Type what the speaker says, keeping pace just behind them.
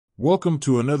Welcome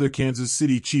to another Kansas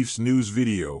City Chiefs news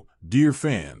video, dear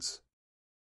fans.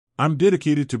 I'm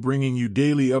dedicated to bringing you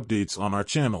daily updates on our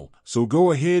channel, so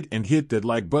go ahead and hit that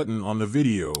like button on the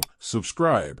video,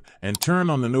 subscribe, and turn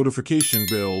on the notification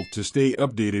bell to stay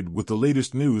updated with the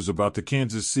latest news about the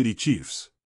Kansas City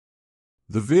Chiefs.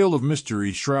 The veil of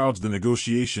mystery shrouds the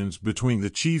negotiations between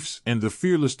the Chiefs and the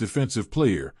fearless defensive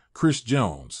player, Chris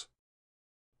Jones.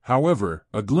 However,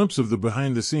 a glimpse of the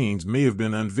behind the scenes may have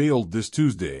been unveiled this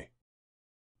Tuesday.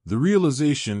 The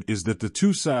realization is that the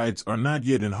two sides are not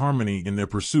yet in harmony in their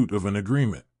pursuit of an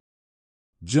agreement.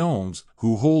 Jones,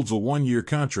 who holds a one-year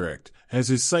contract, has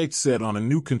his sights set on a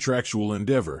new contractual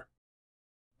endeavor.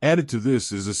 Added to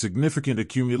this is a significant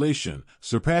accumulation,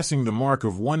 surpassing the mark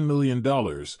of $1 million,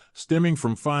 stemming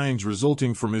from fines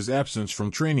resulting from his absence from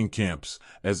training camps,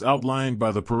 as outlined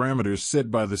by the parameters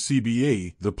set by the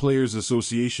CBA, the Players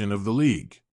Association of the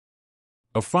league.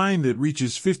 A fine that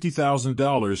reaches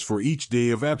 $50,000 for each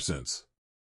day of absence.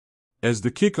 As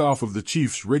the kickoff of the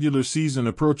Chiefs' regular season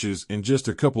approaches in just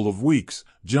a couple of weeks,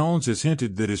 Jones has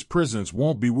hinted that his presence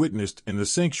won't be witnessed in the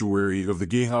sanctuary of the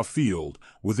Gayha Field,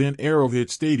 within Arrowhead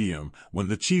Stadium, when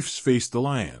the Chiefs face the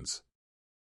Lions.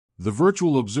 The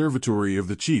virtual observatory of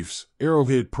the Chiefs,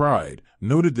 Arrowhead Pride,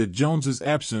 noted that Jones's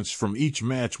absence from each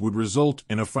match would result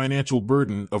in a financial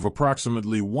burden of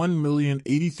approximately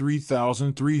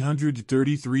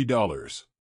 $1,083,333.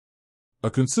 A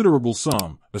considerable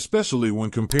sum, especially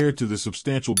when compared to the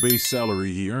substantial base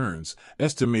salary he earns,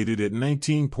 estimated at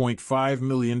 $19.5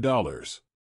 million.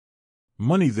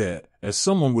 Money that, as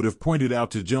someone would have pointed out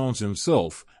to Jones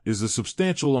himself, is a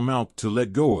substantial amount to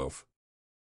let go of.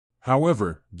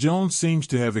 However, Jones seems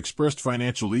to have expressed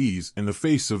financial ease in the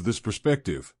face of this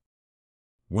perspective.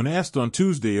 When asked on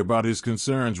Tuesday about his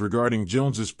concerns regarding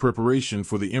Jones's preparation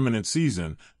for the imminent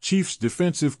season, Chiefs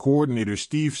defensive coordinator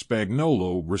Steve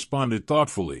Spagnuolo responded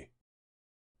thoughtfully.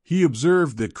 He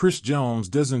observed that Chris Jones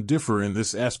doesn't differ in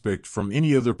this aspect from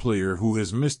any other player who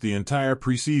has missed the entire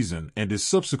preseason and is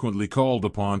subsequently called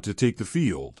upon to take the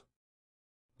field.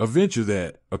 A venture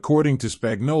that, according to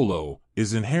Spagnuolo,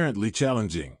 is inherently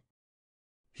challenging.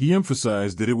 He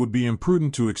emphasized that it would be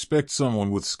imprudent to expect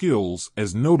someone with skills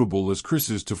as notable as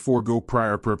Chris's to forego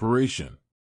prior preparation.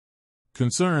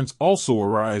 Concerns also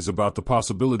arise about the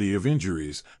possibility of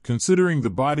injuries, considering the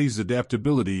body's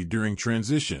adaptability during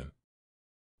transition.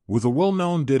 With a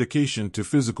well-known dedication to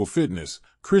physical fitness,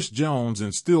 Chris Jones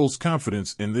instills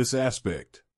confidence in this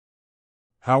aspect.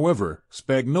 However,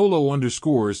 Spagnuolo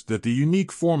underscores that the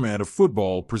unique format of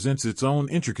football presents its own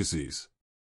intricacies.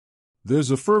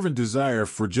 There's a fervent desire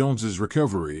for Jones's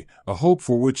recovery, a hope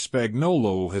for which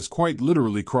Spagnuolo has quite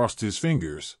literally crossed his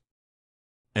fingers.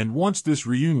 And once this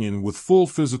reunion with full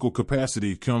physical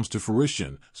capacity comes to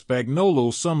fruition,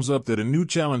 Spagnuolo sums up that a new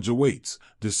challenge awaits,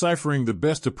 deciphering the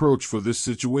best approach for this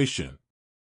situation.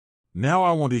 Now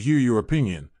I want to hear your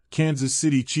opinion, Kansas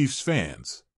City Chiefs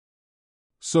fans.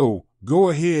 So, go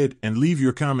ahead and leave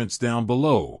your comments down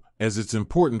below, as it's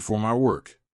important for my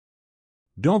work.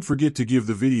 Don't forget to give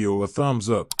the video a thumbs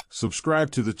up,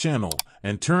 subscribe to the channel,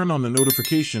 and turn on the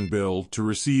notification bell to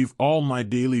receive all my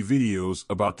daily videos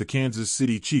about the Kansas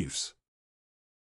City Chiefs.